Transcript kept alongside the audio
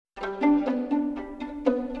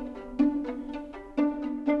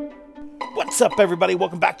What's up, everybody?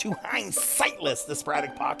 Welcome back to Hindsightless, the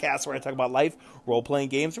sporadic podcast where I talk about life, role-playing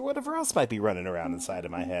games, or whatever else might be running around inside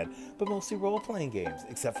of my head. But mostly role-playing games,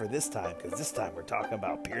 except for this time, because this time we're talking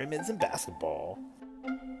about pyramids and basketball.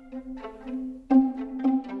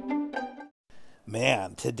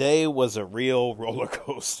 Man, today was a real roller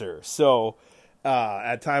coaster. So,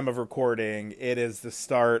 at time of recording, it is the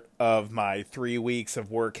start of my 3 weeks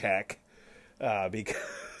of work heck,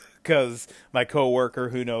 because my coworker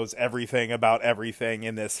who knows everything about everything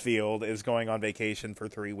in this field is going on vacation for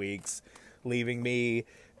 3 weeks, leaving me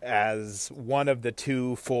as one of the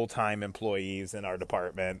 2 full-time employees in our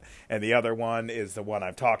department. And the other one is the one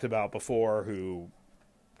I've talked about before, who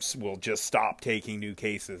will just stop taking new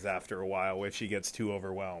cases after a while if she gets too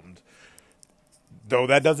overwhelmed. Though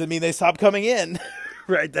that doesn't mean they stop coming in,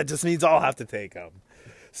 right? That just means I'll have to take them.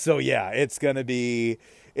 So yeah, it's going to be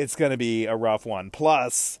a rough one.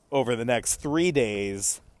 Plus, over the next 3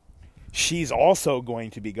 days, she's also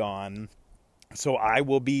going to be gone. So I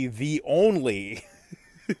will be the only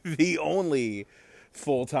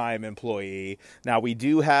full-time employee. Now, we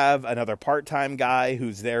do have another part-time guy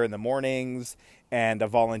who's there in the mornings and a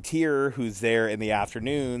volunteer who's there in the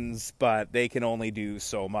afternoons, but they can only do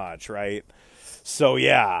so much, right? So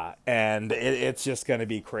yeah, and it's just going to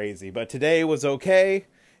be crazy. But today was okay.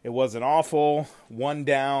 It wasn't awful. 1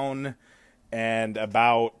 down and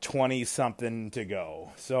about 20-something to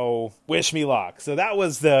go. So wish me luck. So that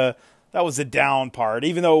was the down part,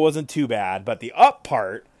 even though it wasn't too bad. But the up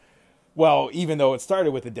part, well, even though it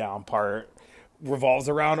started with the down part, revolves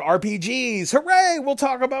around RPGs. Hooray! We'll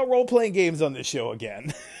talk about role-playing games on this show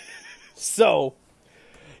again. So,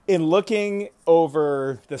 in looking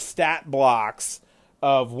over the stat blocks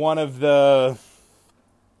of one of the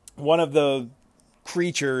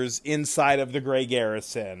creatures inside of the Grey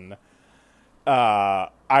Garrison, I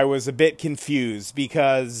was a bit confused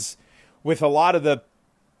because with a lot of the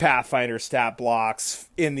Pathfinder stat blocks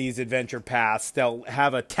in these adventure paths, they'll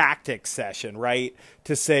have a tactics session, right?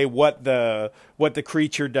 To say what the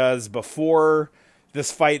creature does before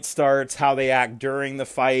this fight starts, how they act during the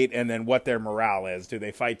fight, and then what their morale is. Do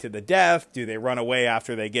they fight to the death? Do they run away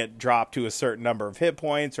after they get dropped to a certain number of hit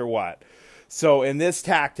points, or what? So in this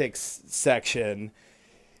tactics section,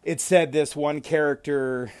 it said this one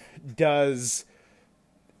character does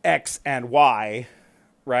X and Y,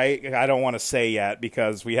 right? I don't want to say yet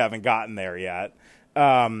because we haven't gotten there yet.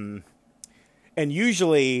 And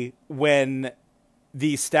usually when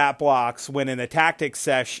these stat blocks, when in the tactics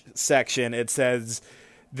section, it says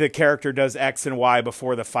the character does X and Y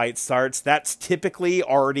before the fight starts, that's typically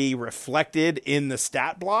already reflected in the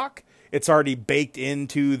stat block. It's already baked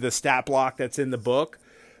into the stat block that's in the book,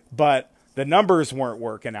 but the numbers weren't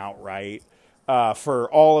working out right for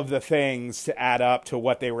all of the things to add up to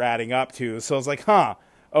what they were adding up to. So I was like,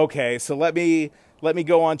 okay, so let me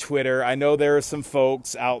go on Twitter. I know there are some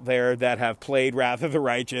folks out there that have played Wrath of the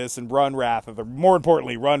Righteous and run Wrath of the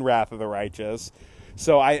Righteous.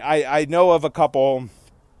 So I know of a couple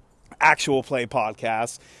actual play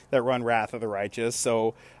podcasts that run Wrath of the Righteous.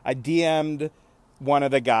 So I DM'd one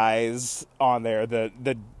of the guys on there,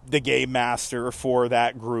 the game master for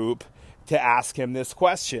that group, to ask him this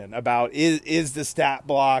question about is the stat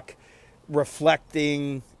block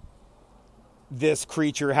reflecting this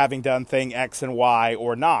creature having done thing X and Y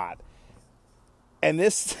or not. And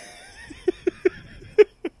this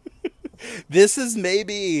this is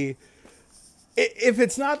maybe, if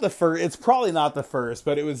it's not the first, it's probably not the first,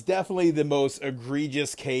 but it was definitely the most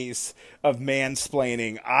egregious case of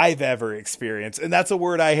mansplaining I've ever experienced. And that's a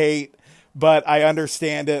word I hate, but I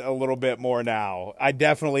understand it a little bit more now. I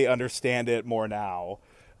definitely understand it more now.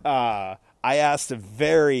 I asked a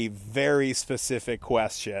very, very specific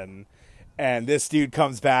question, and this dude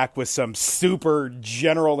comes back with some super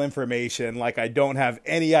general information, like I don't have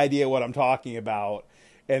any idea what I'm talking about.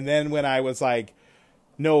 And then when I was like,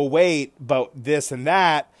 no, wait, but this and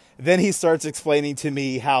that, then he starts explaining to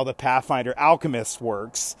me how the Pathfinder Alchemist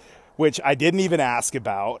works, which I didn't even ask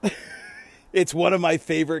about. It's one of my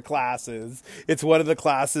favorite classes. It's one of the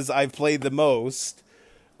classes I've played the most.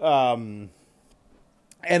 And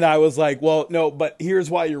I was like, well, no, but here's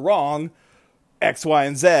why you're wrong. X, Y,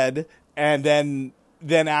 and Z. And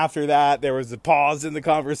then after that, there was a pause in the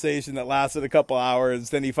conversation that lasted a couple hours.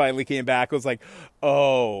 Then he finally came back and was like,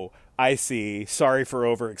 oh, I see. Sorry for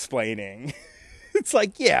over-explaining. It's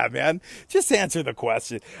like, yeah, man, just answer the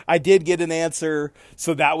question. I did get an answer,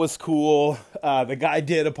 so that was cool. The guy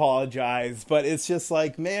did apologize, but it's just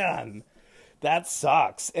like, man, that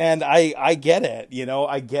sucks. And I get it,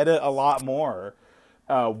 I get it a lot more.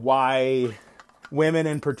 Why women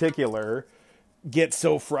in particular get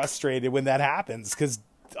so frustrated when that happens, because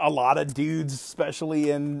a lot of dudes,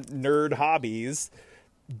 especially in nerd hobbies,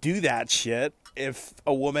 do that shit if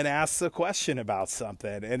a woman asks a question about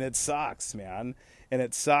something, and it sucks, man. And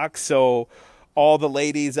it sucks. So all the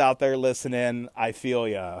ladies out there listening, I feel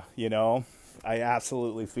ya, you know? I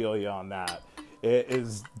absolutely feel you on that. It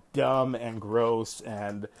is dumb and gross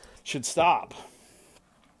and should stop.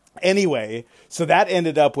 Anyway, so that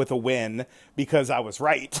ended up with a win because I was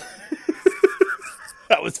right.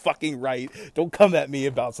 I was fucking right. Don't come at me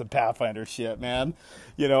about some Pathfinder shit, man.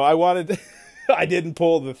 You know, I didn't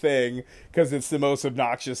pull the thing because it's the most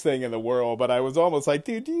obnoxious thing in the world, but I was almost like,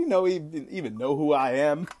 dude, do you even know who I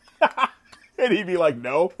am? And he'd be like,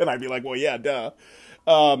 no. And I'd be like, well, yeah, duh.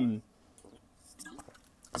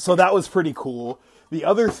 So that was pretty cool. The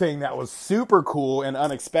other thing that was super cool and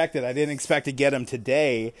unexpected, I didn't expect to get him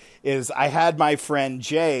today, is I had my friend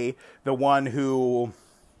Jay, the one who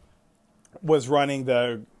was running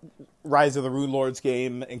the Rise of the Rune Lords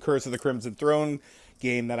game and Curse of the Crimson Throne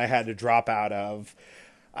game that I had to drop out of.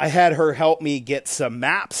 I had her help me get some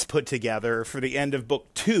maps put together for the end of book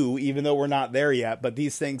 2, even though we're not there yet, but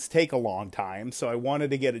these things take a long time, so I wanted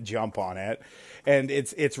to get a jump on it. And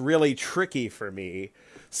it's really tricky for me.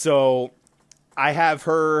 So I have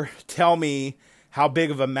her tell me how big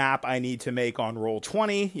of a map I need to make on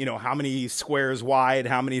Roll20, you know, how many squares wide,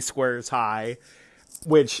 how many squares high,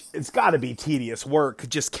 which it's got to be tedious work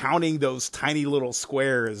just counting those tiny little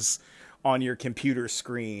squares on your computer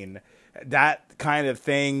screen. That kind of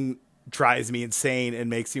thing drives me insane and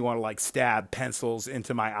makes me want to like stab pencils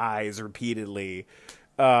into my eyes repeatedly.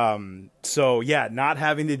 So yeah, not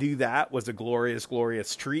having to do that was a glorious,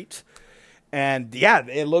 glorious treat. And yeah,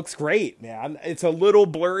 it looks great, man. It's a little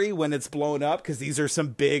blurry when it's blown up because these are some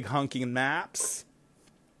big hunking maps,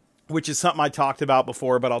 which is something I talked about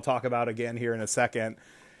before, but I'll talk about again here in a second.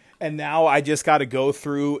 And now I just got to go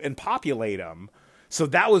through and populate them. So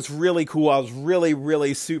that was really cool. I was really,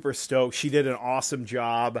 really super stoked. She did an awesome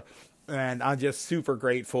job. And I'm just super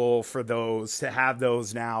grateful for those, to have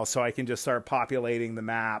those now so I can just start populating the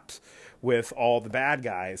maps with all the bad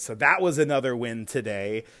guys. So that was another win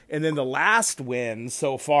today. And then the last win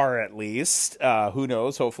so far, at least, who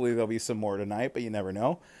knows, hopefully there'll be some more tonight, but you never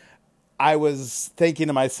know. I was thinking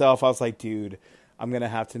to myself, I was like, dude, I'm going to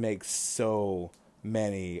have to make so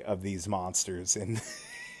many of these monsters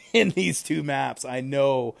in these 2 maps. I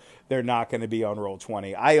know they're not going to be on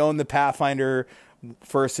Roll20. I own the Pathfinder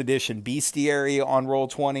first edition bestiary on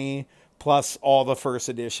Roll20, plus all the first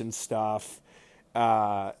edition stuff.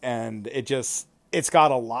 And it's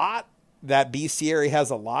got a lot. That bestiary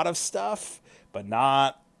has a lot of stuff, but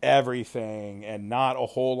not everything, and not a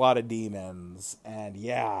whole lot of demons. And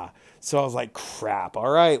yeah, so I was like, crap.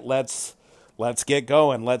 All right, let's get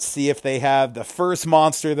going. Let's see if they have the first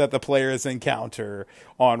monster that the players encounter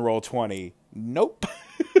on Roll20. Nope.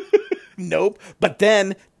 Nope. But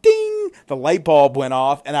then, ding, the light bulb went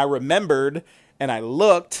off, and I remembered, and I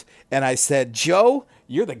looked, and I said, Joe,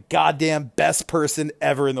 you're the goddamn best person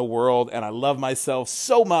ever in the world, and I love myself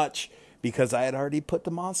so much because I had already put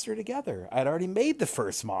the monster together. I'd already made the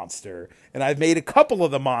first monster, and I've made a couple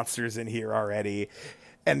of the monsters in here already,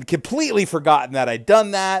 and completely forgotten that I'd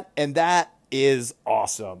done that, and that is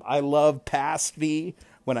awesome. I love past me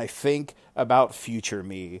when I think about future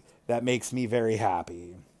me. That makes me very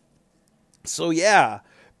happy. So yeah,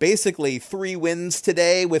 basically 3 wins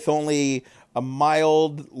today with only a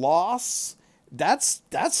mild loss. That's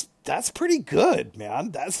pretty good,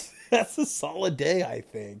 man. That's a solid day, I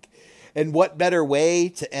think. And what better way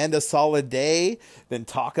to end a solid day than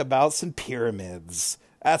talk about some pyramids?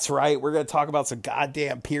 That's right. We're going to talk about some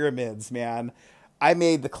goddamn pyramids, man. I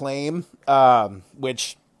made the claim,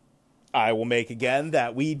 which I will make again,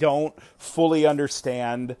 that we don't fully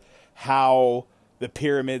understand how the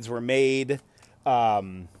pyramids were made.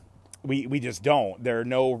 We just don't. There are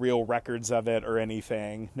no real records of it or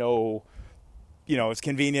anything. No, you know, it's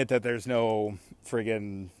convenient that there's no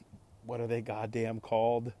friggin', what are they goddamn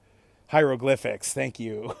called? Hieroglyphics. Thank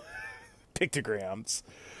you. Pictograms.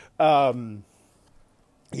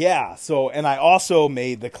 Yeah. So, and I also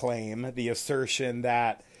made the claim, the assertion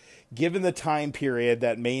that given the time period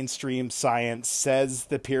that mainstream science says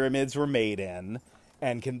the pyramids were made in,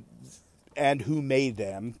 and who made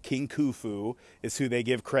them, King Khufu is who they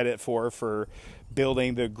give credit for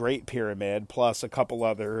building the Great Pyramid, plus a couple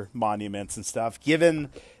other monuments and stuff. Given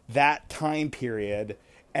that time period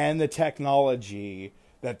and the technology,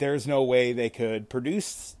 that there's no way they could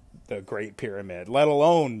produce the Great Pyramid, let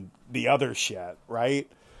alone the other shit, right?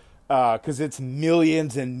 Because it's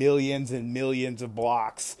millions and millions and millions of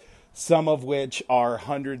blocks, some of which are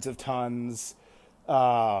hundreds of tons.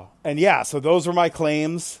 And yeah, so those were my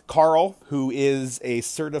claims. Carl, who is a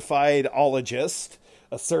certified ologist,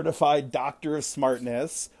 a certified doctor of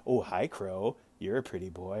smartness. Oh, hi, Crow. You're a pretty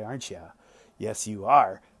boy, aren't you? Yes, you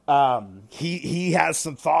are. He has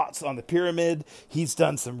some thoughts on the pyramid. He's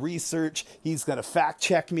done some research. He's going to fact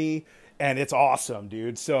check me, and it's awesome,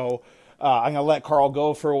 dude. So I'm going to let Carl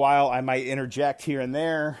go for a while. I might interject here and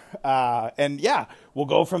there. And yeah, we'll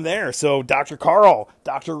go from there. So Dr. Carl,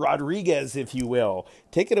 Dr. Rodriguez, if you will,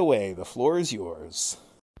 take it away. The floor is yours.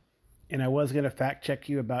 And I was going to fact check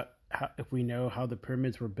you about if we know how the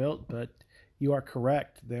pyramids were built, but you are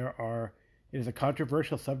correct. It is a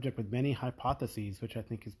controversial subject with many hypotheses, which I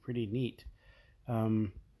think is pretty neat.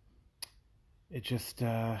 It just,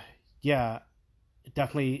 yeah,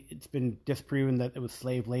 definitely it's been disproven that it was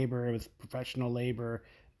slave labor, it was professional labor,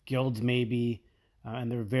 guilds maybe,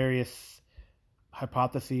 and there are various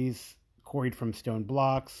hypotheses quarried from stone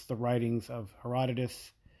blocks, the writings of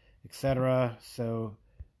Herodotus, etc. So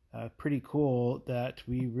pretty cool that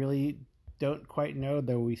we really don't quite know,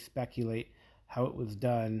 though we speculate how it was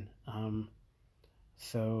done.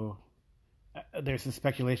 So there's a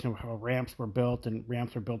speculation of how ramps were built, and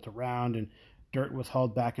ramps were built around, and dirt was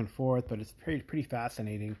hauled back and forth, but it's pretty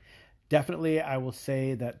fascinating. Definitely, I will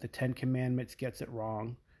say that the Ten Commandments gets it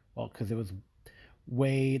wrong. Well, because it was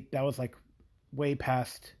that was like way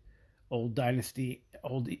past old dynasty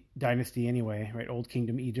anyway, right? Old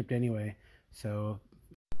Kingdom Egypt anyway. So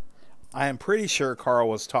I am pretty sure Carl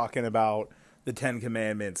was talking about the Ten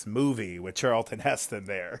Commandments movie with Charlton Heston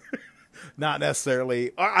there. Not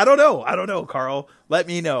necessarily. I don't know, Carl. Let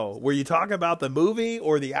me know. Were you talking about the movie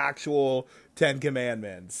or the actual Ten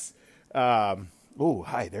Commandments? Oh,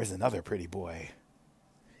 hi, there's another pretty boy.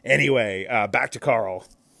 Anyway, back to Carl.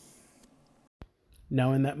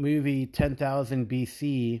 Now, in that movie, 10,000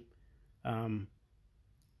 BC,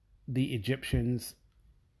 the Egyptians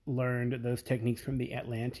learned those techniques from the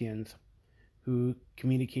Atlanteans, who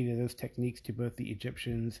communicated those techniques to both the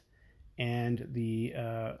Egyptians and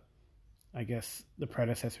the I guess the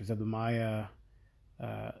predecessors of the Maya,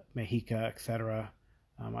 Mexica, etc.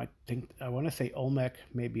 I want to say Olmec,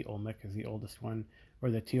 maybe Olmec is the oldest one, or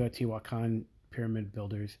the Teotihuacan pyramid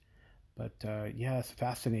builders. But yeah, it's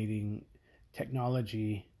fascinating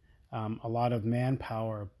technology, a lot of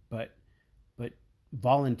manpower, but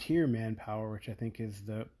volunteer manpower, which I think is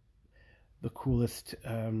the coolest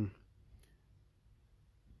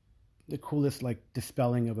like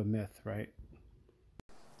dispelling of a myth, right?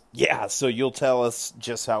 Yeah, so you'll tell us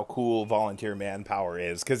just how cool volunteer manpower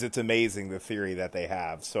is, because it's amazing the theory that they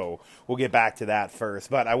have. So we'll get back to that first.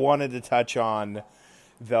 But I wanted to touch on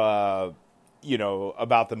about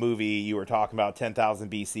the movie you were talking about,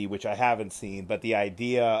 10,000 BC, which I haven't seen, but the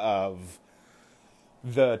idea of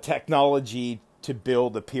the technology to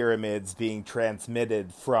build the pyramids being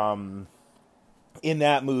transmitted from, in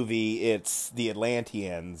that movie, it's the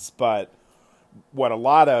Atlanteans, but what a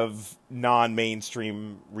lot of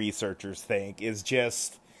non-mainstream researchers think is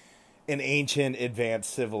just an ancient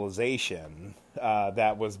advanced civilization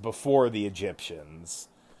that was before the Egyptians.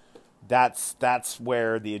 That's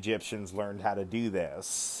where the Egyptians learned how to do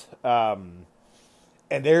this. And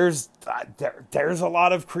there's a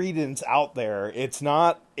lot of credence out there. It's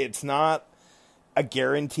not a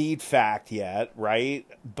guaranteed fact yet, right?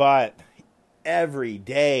 But every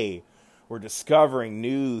day we're discovering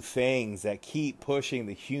new things that keep pushing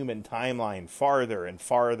the human timeline farther and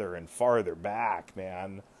farther and farther back,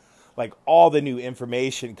 man. Like all the new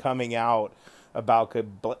information coming out about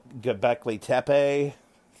Göbekli Tepe,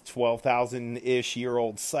 12,000-ish year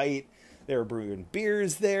old site. They were brewing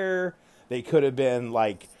beers there. They could have been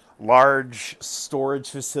like large storage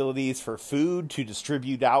facilities for food to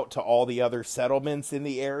distribute out to all the other settlements in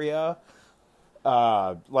the area.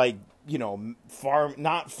 Not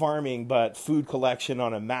farming, but food collection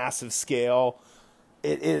on a massive scale.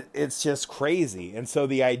 It's just crazy. And so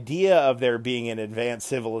the idea of there being an advanced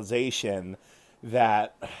civilization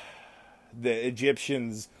that the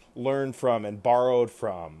Egyptians learned from and borrowed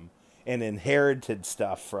from and inherited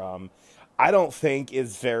stuff from, I don't think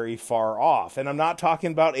is very far off. And I'm not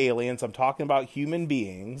talking about aliens. I'm talking about human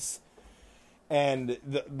beings. And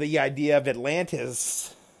the idea of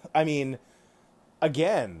Atlantis, I mean,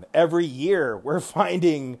 again, every year we're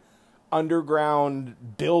finding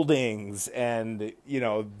underground buildings, and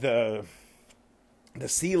the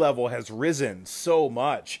sea level has risen so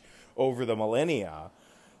much over the millennia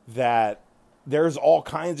that there's all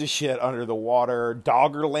kinds of shit under the water.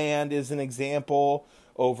 Doggerland is an example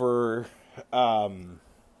over over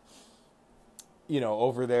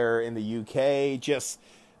there in the UK. Just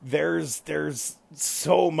there's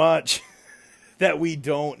so much that we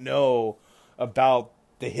don't know about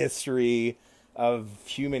the history of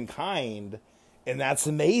humankind, and that's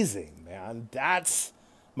amazing, man. That's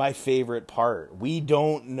my favorite part. We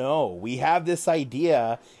don't know. We have this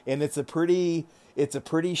idea, and it's a pretty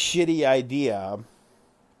shitty idea.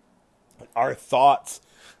 Our thoughts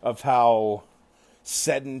of how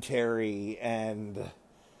sedentary and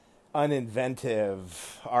uninventive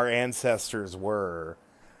our ancestors were,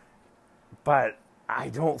 but I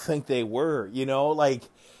don't think they were. Like,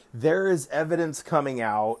 there is evidence coming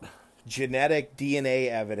out, genetic DNA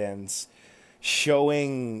evidence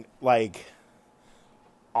showing like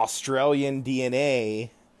Australian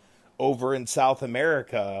DNA over in South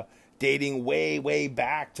America dating way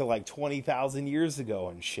back to like 20,000 years ago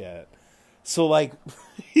and shit. So like,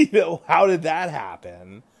 how did that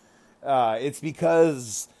happen? It's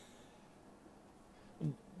because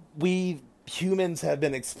we humans have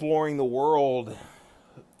been exploring the world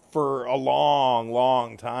for a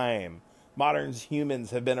long time. Modern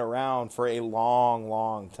humans have been around for a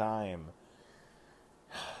long time.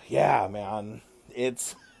 Yeah, man.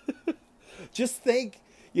 It's just think,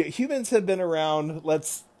 humans have been around,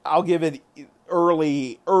 I'll give it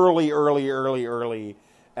early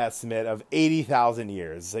estimate of 80,000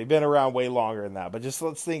 years. They've been around way longer than that, but just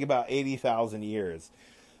let's think about 80,000 years.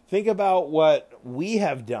 Think about what we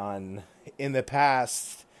have done in the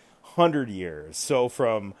past 100 years. So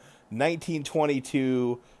from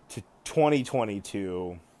 1922 to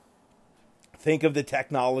 2022, think of the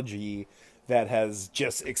technology that has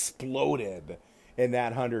just exploded in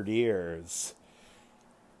that 100 years.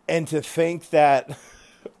 And to think that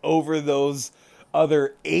over those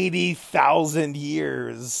other 80,000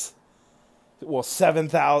 years, well,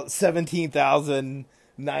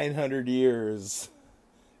 17,900 years,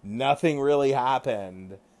 nothing really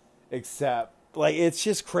happened except, like, it's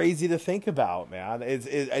just crazy to think about, man.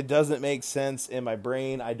 It doesn't make sense in my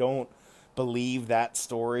brain. I don't believe that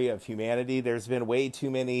story of humanity. There's been way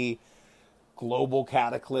too many global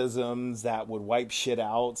cataclysms that would wipe shit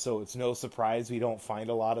out, so it's no surprise we don't find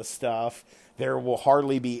a lot of stuff. There will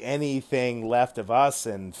hardly be anything left of us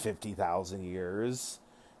in 50,000 years.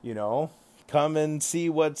 Come and see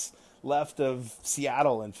what's left of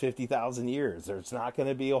Seattle in 50,000 years. There's not going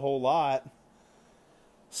to be a whole lot.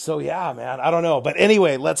 So yeah, man, I don't know. But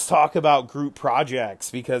anyway, let's talk about group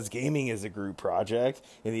projects, because gaming is a group project,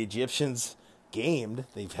 and the Egyptians gamed.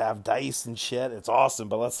 They have dice and shit. It's awesome.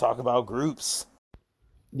 But let's talk about groups.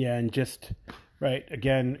 Yeah, and just right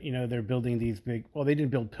again, they're building these big. Well, they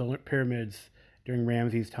didn't build pyramids during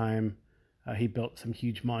Ramses' time. He built some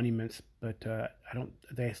huge monuments, but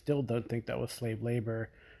they still don't think that was slave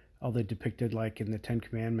labor, although depicted like in the Ten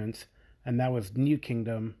Commandments. And that was New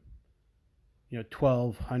Kingdom,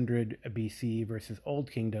 1200 BC versus Old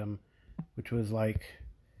Kingdom, which was like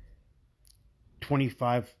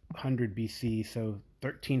 2500 BC, so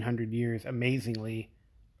 1300 years, amazingly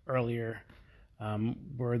earlier,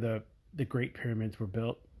 where the Great Pyramids were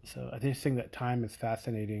built. So I just think that time is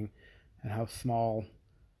fascinating, and how small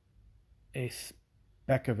a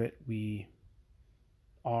speck of it we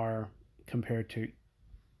are compared to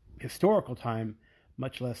historical time,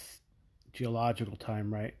 much less geological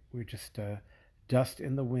time, right? We're just dust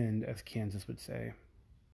in the wind, as Kansas would say.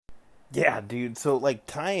 Yeah, dude. So, like,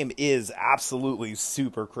 time is absolutely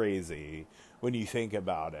super crazy when you think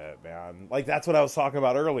about it, man. Like, that's what I was talking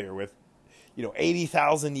about earlier with,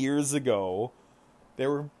 80,000 years ago, there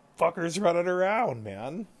were fuckers running around,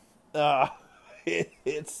 man.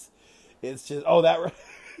 It's just, that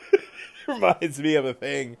reminds me of a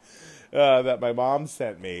thing that my mom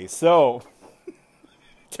sent me. So,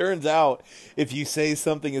 turns out, if you say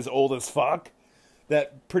something is old as fuck,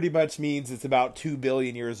 that pretty much means it's about 2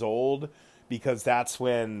 billion years old, because that's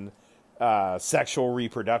when sexual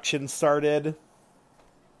reproduction started.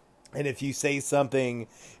 And if you say something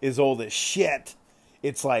is old as shit,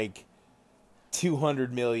 it's like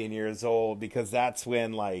 200 million years old, because that's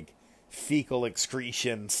when like fecal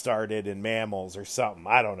excretion started in mammals or something.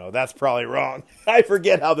 I don't know. That's probably wrong. I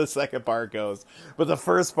forget how the second part goes. But the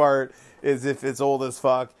first part is, if it's old as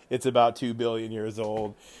fuck, it's about 2 billion years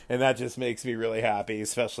old. And that just makes me really happy,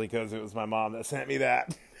 especially because it was my mom that sent me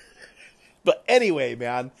that. But anyway,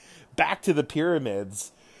 man, back to the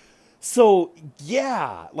pyramids. So,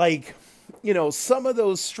 yeah, like, some of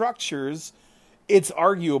those structures, it's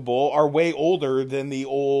arguable, are way older than the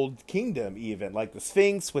Old Kingdom even. Like the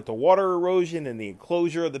Sphinx with the water erosion and the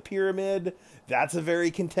enclosure of the pyramid. That's a very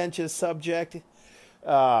contentious subject.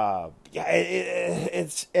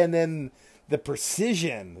 It's and then the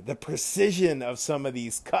precision of some of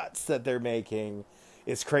these cuts that they're making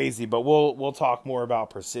is crazy. But we'll talk more about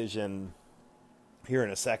precision here in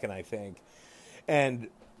a second, I think. And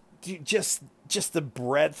just the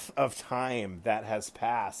breadth of time that has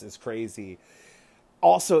passed is crazy.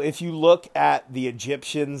 Also, if you look at the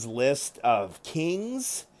Egyptians' list of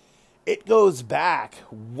kings, it goes back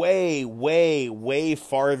way, way, way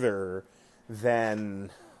farther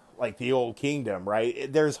than like the Old Kingdom,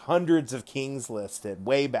 right? There's hundreds of kings listed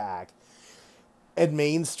way back. And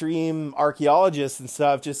mainstream archaeologists and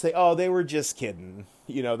stuff just say, oh, they were just kidding.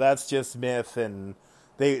 You know, that's just myth. And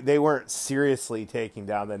they weren't seriously taking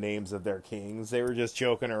down the names of their kings. They were just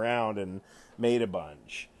joking around and made a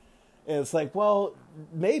bunch. And it's like, well,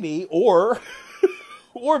 maybe, or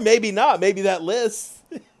maybe not. Maybe that list,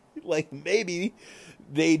 like maybe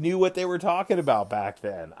they knew what they were talking about back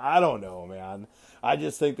then. I don't know, man. I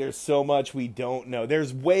just think there's so much we don't know.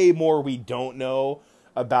 There's way more we don't know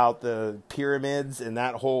about the pyramids and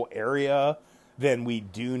that whole area than we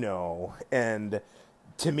do know. And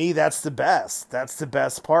to me, that's the best. That's the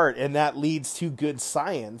best part. And that leads to good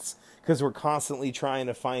science because we're constantly trying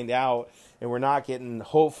to find out, and we're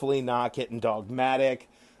hopefully not getting dogmatic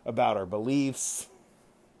about our beliefs,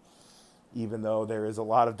 even though there is a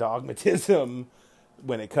lot of dogmatism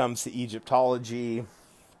when it comes to Egyptology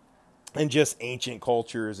and just ancient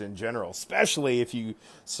cultures in general, especially if you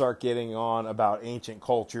start getting on about ancient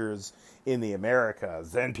cultures in the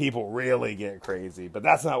Americas, then people really get crazy. But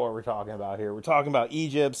that's not what we're talking about here. We're talking about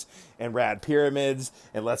Egypt's and rad pyramids,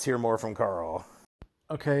 and let's hear more from Carl.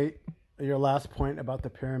 Okay, your last point about the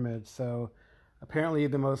pyramids. So apparently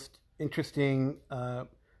the most interesting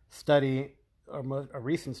study, or a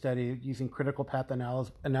recent study using critical path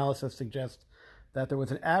analysis suggests that there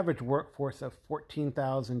was an average workforce of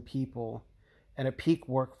 14,000 people and a peak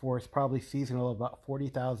workforce, probably seasonal, of about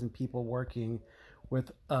 40,000 people working,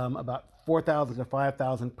 with about 4,000 to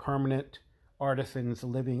 5,000 permanent artisans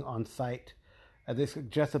living on site. This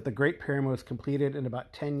suggests that the Great Pyramid was completed in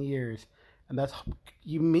about 10 years, and that's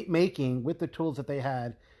making, with the tools that they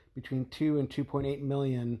had, between 2 and 2.8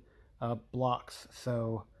 million blocks.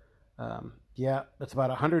 So, yeah, that's about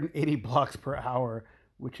 180 blocks per hour,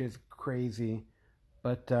 which is crazy.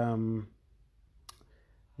 But,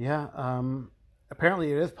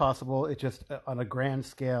 apparently it is possible. It's just on a grand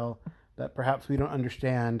scale that perhaps we don't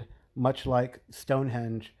understand, much like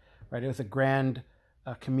Stonehenge, right? It was a grand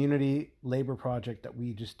community labor project that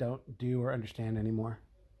we just don't do or understand anymore.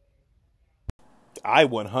 I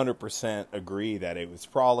 100% agree that it was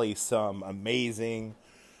probably some amazing,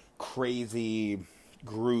 crazy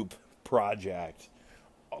group project,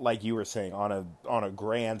 like you were saying, on a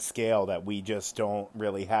grand scale that we just don't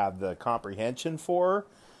really have the comprehension for.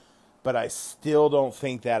 But I still don't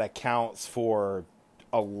think that accounts for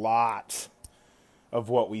a lot of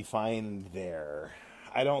what we find there.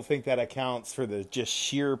 I don't think that accounts for the just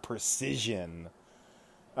sheer precision.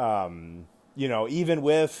 Even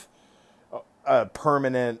with a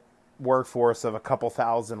permanent workforce of a couple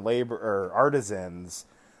thousand labor or artisans,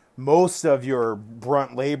 most of your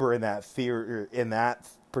brunt labor in that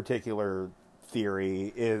particular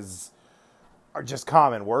theory are just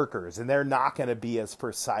common workers, and they're not going to be as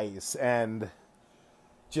precise, and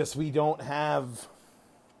just we don't have.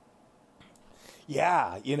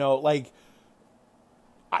 Yeah,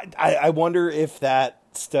 I wonder if that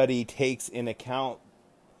study takes in account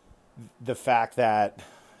the fact that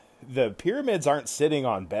the pyramids aren't sitting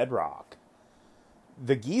on bedrock.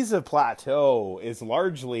 The Giza Plateau is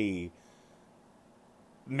largely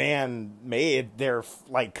man-made. They're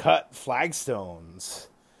like cut flagstones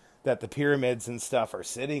that the pyramids and stuff are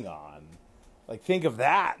sitting on. Like, think of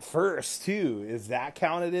that first, too. Is that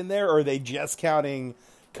counted in there, or are they just counting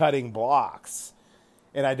cutting blocks?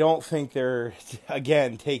 And I don't think they're,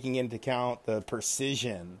 again, taking into account the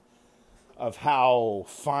precision of how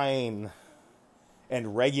fine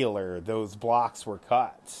and regular those blocks were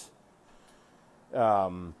cut.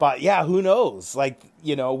 But yeah, who knows? Like,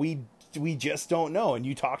 we just don't know. And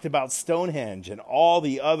you talked about Stonehenge and all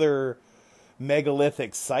the other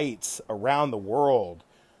megalithic sites around the world,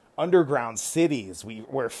 underground cities.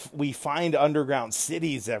 We find underground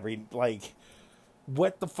cities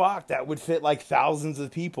what the fuck? That would fit like thousands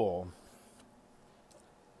of people.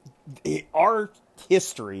 Our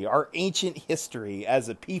history, our ancient history as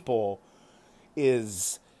a people,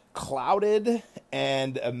 is clouded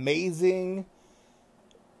and amazing,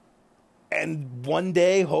 and one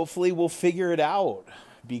day hopefully we'll figure it out,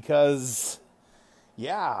 because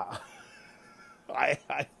yeah,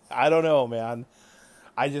 I don't know, man.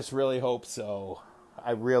 I just really hope so.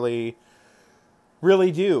 I really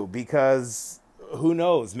do, because who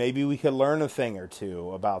knows, maybe we could learn a thing or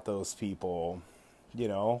two about those people,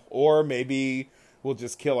 or maybe we'll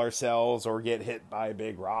just kill ourselves or get hit by a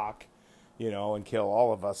big rock, and kill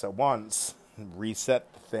all of us at once and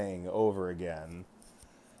reset the thing over again.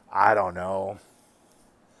 I don't know.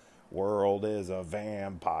 World is a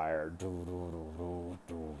vampire.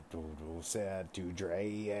 Said to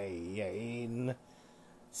drain.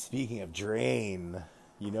 Speaking of drain,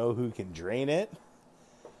 you know who can drain it?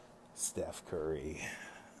 Steph Curry.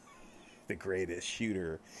 The greatest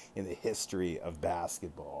shooter in the history of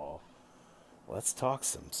basketball. Let's talk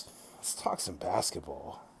some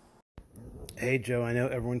basketball. Hey, Joe, I know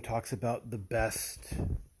everyone talks about the best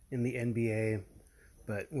in the NBA,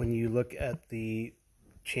 but when you look at the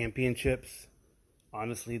championships,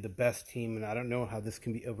 honestly, the best team, and I don't know how this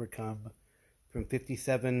can be overcome, from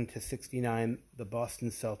 57 to 69, the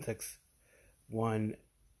Boston Celtics won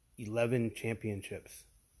 11 championships.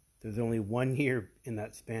 There's only 1 year in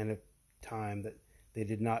that span of time that they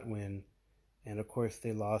did not win. And of course,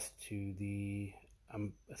 they lost to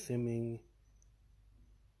I'm assuming,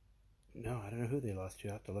 no, I don't know who they lost to.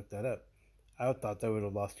 I have to look that up. I thought they would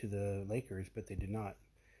have lost to the Lakers, but they did not.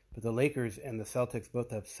 But the Lakers and the Celtics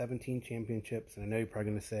both have 17 championships. And I know you're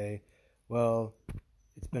probably going to say, well,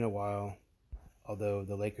 it's been a while. Although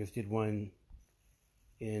the Lakers did one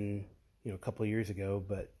in, a couple of years ago.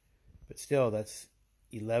 But still, that's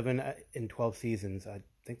 11 in 12 seasons. I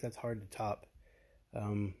think that's hard to top.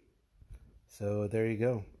 So there you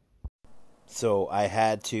go. So I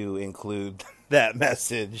had to include that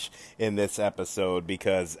message in this episode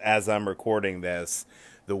because as I'm recording this,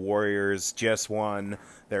 the Warriors just won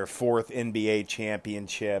their 4th NBA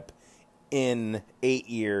championship in 8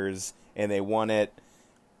 years, and they won it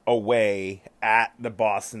away at the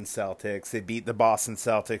Boston Celtics. They beat the Boston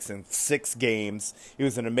Celtics in 6 games. It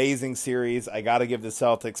was an amazing series. I got to give the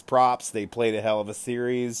Celtics props. They played a hell of a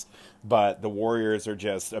series, but the Warriors are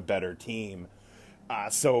just a better team.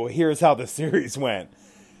 So here's how the series went.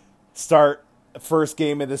 First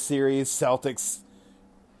game of the series, Celtics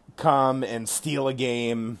come and steal a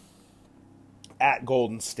game at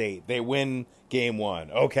Golden State. They win game 1.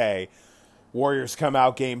 Okay. Warriors come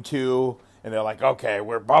out game 2, and they're like, okay,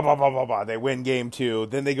 we're blah, blah, blah, blah, blah. They win game 2.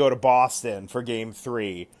 Then they go to Boston for game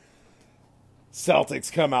 3.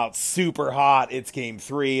 Celtics come out super hot. It's game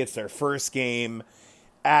 3. It's their first game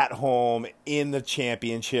at home in the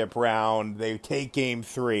championship round. They take game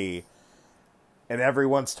 3. And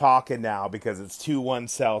everyone's talking now because it's 2-1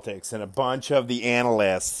 Celtics. And a bunch of the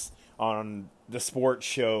analysts on the sports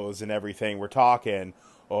shows and everything were talking,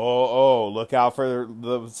 look out for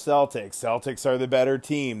the Celtics. Celtics are the better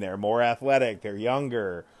team. They're more athletic. They're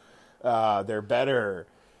younger. They're better.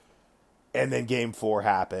 And then game 4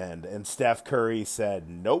 happened. And Steph Curry said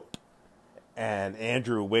nope. And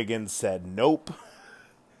Andrew Wiggins said nope.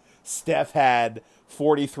 Steph had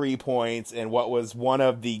 43 points in what was one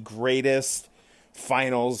of the greatest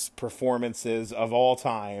finals performances of all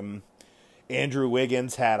time. Andrew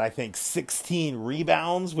Wiggins had, I think, 16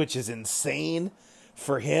 rebounds, which is insane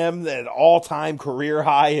for him. An all-time career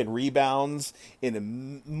high in rebounds in a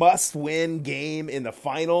must-win game in the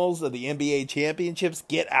finals of the NBA championships.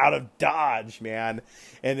 Get out of Dodge, man.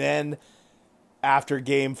 And then after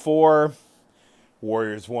game 4,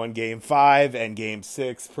 Warriors won game 5 and game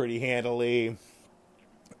 6 pretty handily.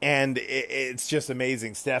 And it's just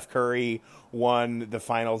amazing. Steph Curry won the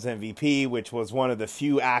Finals MVP, which was one of the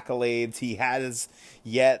few accolades he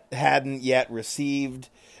hadn't yet received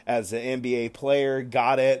as an NBA player.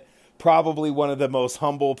 Got it. Probably one of the most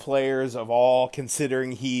humble players of all,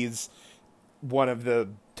 considering he's one of the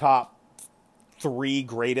top 3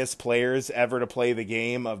 greatest players ever to play the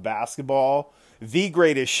game of basketball. The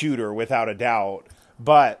greatest shooter, without a doubt,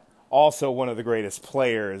 but also one of the greatest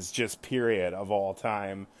players, just period, of all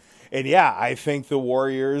time. And yeah, I think the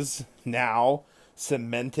Warriors now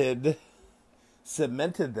cemented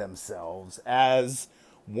themselves as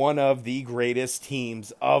one of the greatest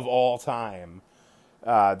teams of all time.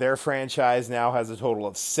 Their franchise now has a total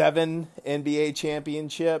of 7 NBA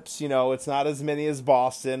championships. It's not as many as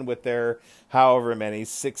Boston with their however many,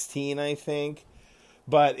 16, I think.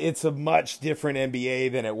 But it's a much different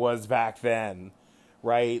NBA than it was back then,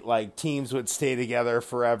 right? Like, teams would stay together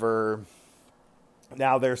forever.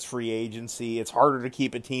 Now there's free agency. It's harder to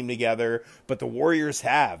keep a team together, but the Warriors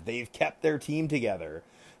have. They've kept their team together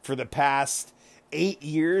for the past 8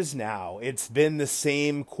 years now. It's been the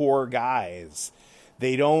same core guys.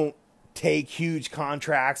 They don't take huge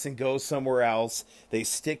contracts and go somewhere else. They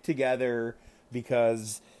stick together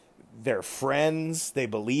because they're friends, they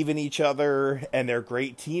believe in each other, and they're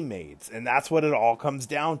great teammates. And that's what it all comes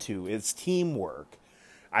down to. It's teamwork.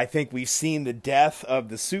 I think we've seen the death of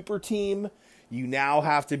the super team. You now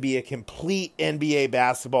have to be a complete NBA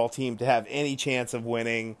basketball team to have any chance of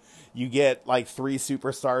winning. You get like 3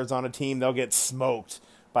 superstars on a team, they'll get smoked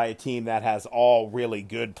by a team that has all really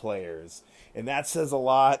good players. And that says a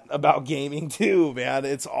lot about gaming too, man.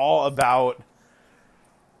 It's all about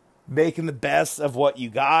making the best of what you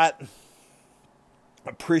got,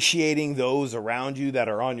 appreciating those around you that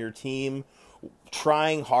are on your team,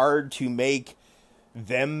 trying hard to make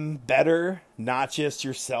them better, not just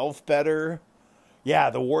yourself better. Yeah,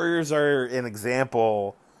 the Warriors are an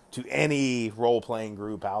example to any role-playing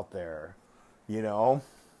group out there, you know?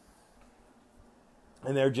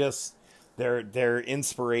 And they're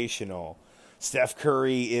inspirational. Steph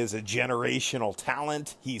Curry is a generational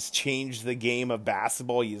talent. He's changed the game of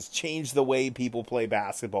basketball. He's changed the way people play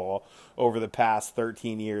basketball over the past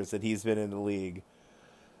 13 years that he's been in the league.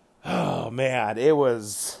 Oh, man, it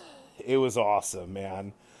was awesome,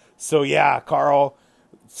 man. So, yeah, Carl,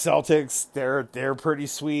 Celtics, they're pretty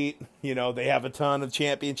sweet. You know, they have a ton of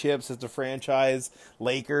championships as a franchise.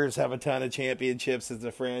 Lakers have a ton of championships as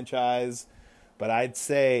a franchise. But I'd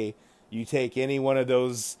say you take any one of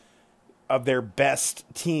those of their best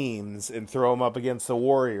teams and throw them up against the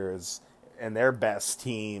Warriors and their best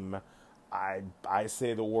team, I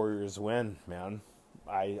say the Warriors win, man.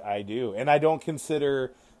 I do. And I don't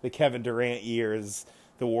consider the Kevin Durant years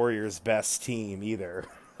the Warriors' best team either.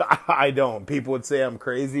 I don't. People would say I'm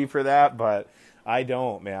crazy for that, but I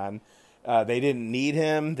don't, man. They didn't need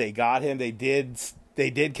him. They got him. They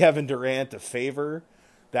did Kevin Durant a favor.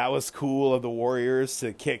 That was cool of the Warriors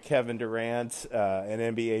to kick Kevin Durant an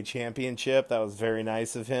NBA championship. That was very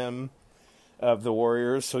nice of him, of the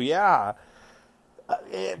Warriors. So, yeah,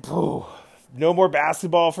 no more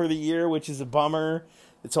basketball for the year, which is a bummer.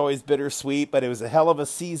 It's always bittersweet, but it was a hell of a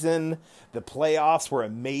season. The playoffs were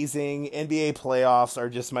amazing. NBA playoffs are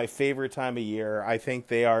just my favorite time of year. I think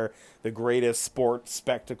they are the greatest sports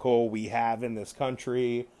spectacle we have in this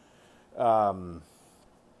country.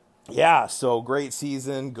 Yeah, so great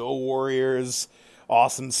season. Go Warriors.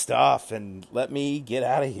 Awesome stuff. And let me get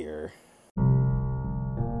out of here.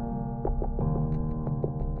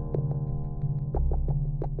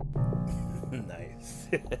 Nice.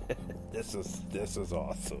 This is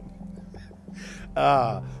awesome.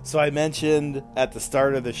 So I mentioned at the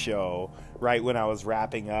start of the show, right when I was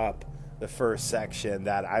wrapping up the first section,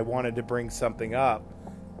 that I wanted to bring something up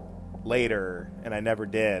later, and I never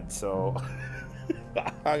did. So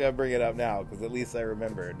I'm going to bring it up now because at least I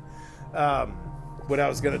remembered. What I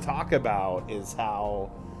was going to talk about is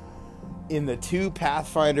how in the 2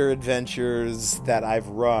 Pathfinder adventures that I've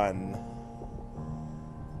run,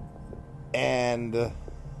 and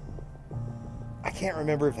I can't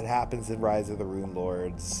remember if it happens in Rise of the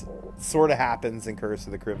Runelords. It sort of happens in Curse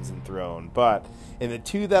of the Crimson Throne. But in the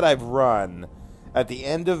 2 that I've run, at the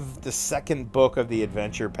end of the second book of the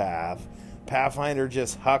adventure path, Pathfinder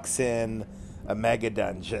just hucks in a mega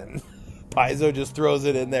dungeon. Paizo just throws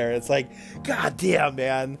it in there. It's like, God damn,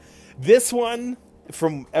 man. This one,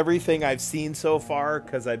 from everything I've seen so far,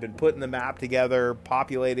 because I've been putting the map together,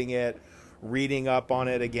 populating it, reading up on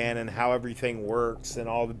it again and how everything works and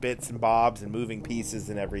all the bits and bobs and moving pieces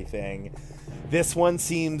and everything, this one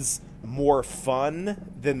seems more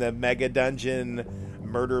fun than the mega dungeon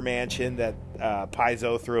murder mansion that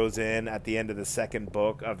Paizo throws in at the end of the second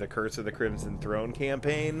book of the Curse of the Crimson Throne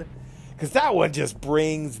campaign. Because that one just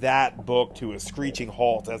brings that book to a screeching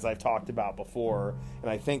halt, as I've talked about before.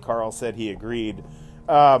 And I think Carl said he agreed.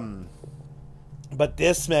 But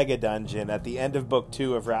this mega dungeon at the end of book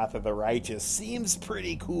 2 of Wrath of the Righteous seems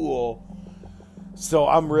pretty cool. So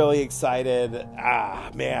I'm really excited.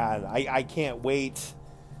 Man, I can't wait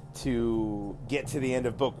to get to the end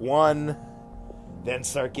of book 1, then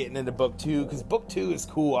start getting into book 2, because book 2 is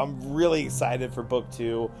cool. I'm really excited for book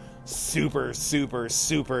 2. Super, super,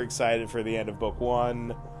 super excited for the end of book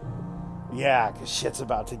 1. Yeah, because shit's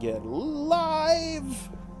about to get live.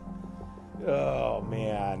 Oh,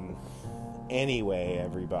 man. Anyway,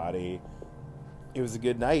 everybody, it was a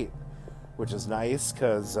good night, which is nice,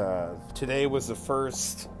 because today was the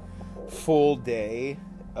first full day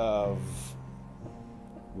of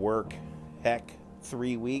work heck.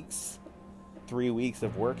 3 weeks. 3 weeks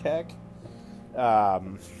of work heck.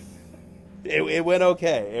 It went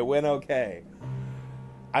okay. It went okay.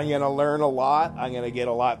 I'm going to learn a lot. I'm going to get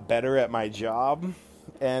a lot better at my job.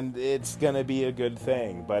 And it's going to be a good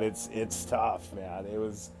thing. But it's tough, man.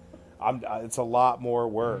 It's a lot more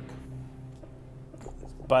work.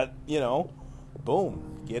 But,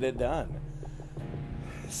 boom. Get it done.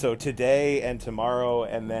 So today and tomorrow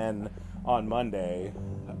and then on Monday,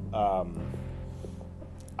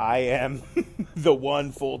 I am the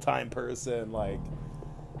one full-time person,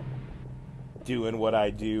 doing what I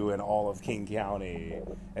do in all of King County,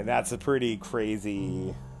 and that's a pretty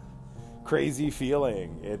crazy crazy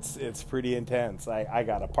feeling. It's pretty intense. I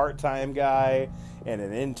got a part-time guy and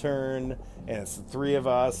an intern, and it's the three of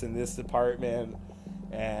us in this department.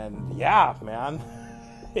 And yeah, man,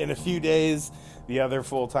 in a few days, the other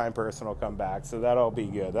full-time person will come back. So that'll be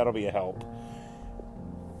good. That'll be a help.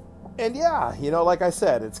 And yeah, like I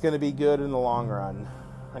said, it's going to be good in the long run.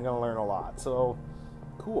 I'm going to learn a lot. So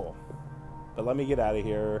cool. But let me get out of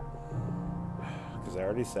here, because I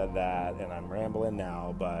already said that, and I'm rambling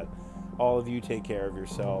now. But all of you, take care of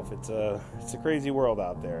yourself. It's a crazy world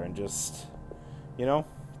out there, and just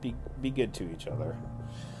be good to each other.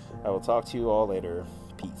 I will talk to you all later.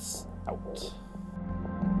 Peace out.